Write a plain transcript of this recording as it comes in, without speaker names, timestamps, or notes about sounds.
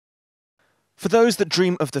For those that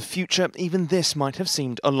dream of the future, even this might have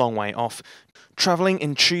seemed a long way off. Travelling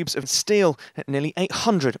in tubes of steel at nearly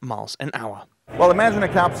 800 miles an hour. Well, imagine a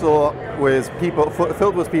capsule with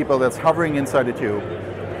filled with people that's hovering inside a tube.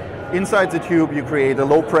 Inside the tube, you create a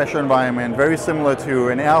low-pressure environment, very similar to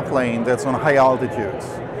an airplane that's on high altitudes.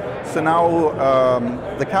 So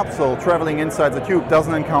now the capsule traveling inside the tube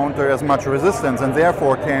doesn't encounter as much resistance and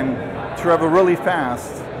therefore can travel really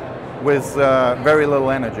fast with very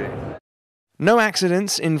little energy. No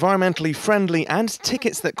accidents, environmentally friendly, and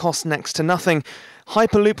tickets that cost next to nothing.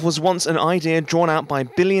 Hyperloop was once an idea drawn out by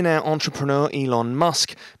billionaire entrepreneur Elon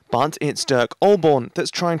Musk, but it's Dirk Olborn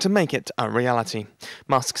that's trying to make it a reality.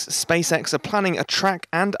 Musk's SpaceX are planning a track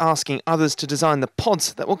and asking others to design the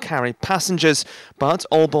pods that will carry passengers, but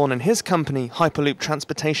Olborn and his company, Hyperloop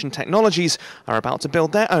Transportation Technologies, are about to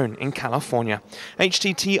build their own in California.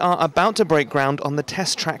 HTT are about to break ground on the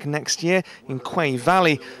test track next year in Quay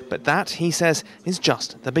Valley, but that, he says, is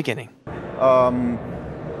just the beginning.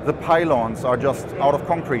 The pylons are just out of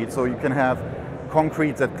concrete, so you can have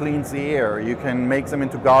concrete that cleans the air. You can make them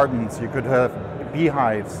into gardens. You could have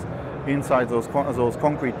beehives inside those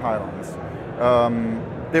concrete pylons.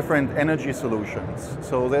 Different energy solutions.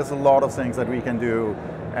 So there's a lot of things that we can do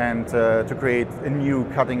and to create a new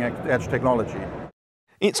cutting-edge technology.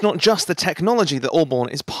 It's not just the technology that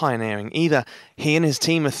Olborn is pioneering either. He and his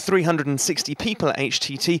team of 360 people at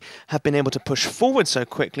HTT have been able to push forward so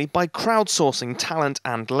quickly by crowdsourcing talent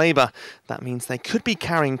and labour. That means they could be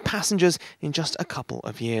carrying passengers in just a couple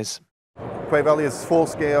of years. Quay Valley is full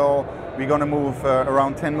scale. We're going to move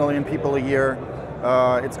around 10 million people a year.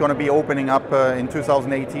 It's going to be opening up in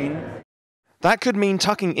 2018. That could mean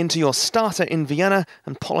tucking into your starter in Vienna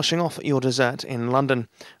and polishing off your dessert in London.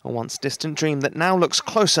 A once distant dream that now looks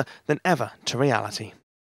closer than ever to reality.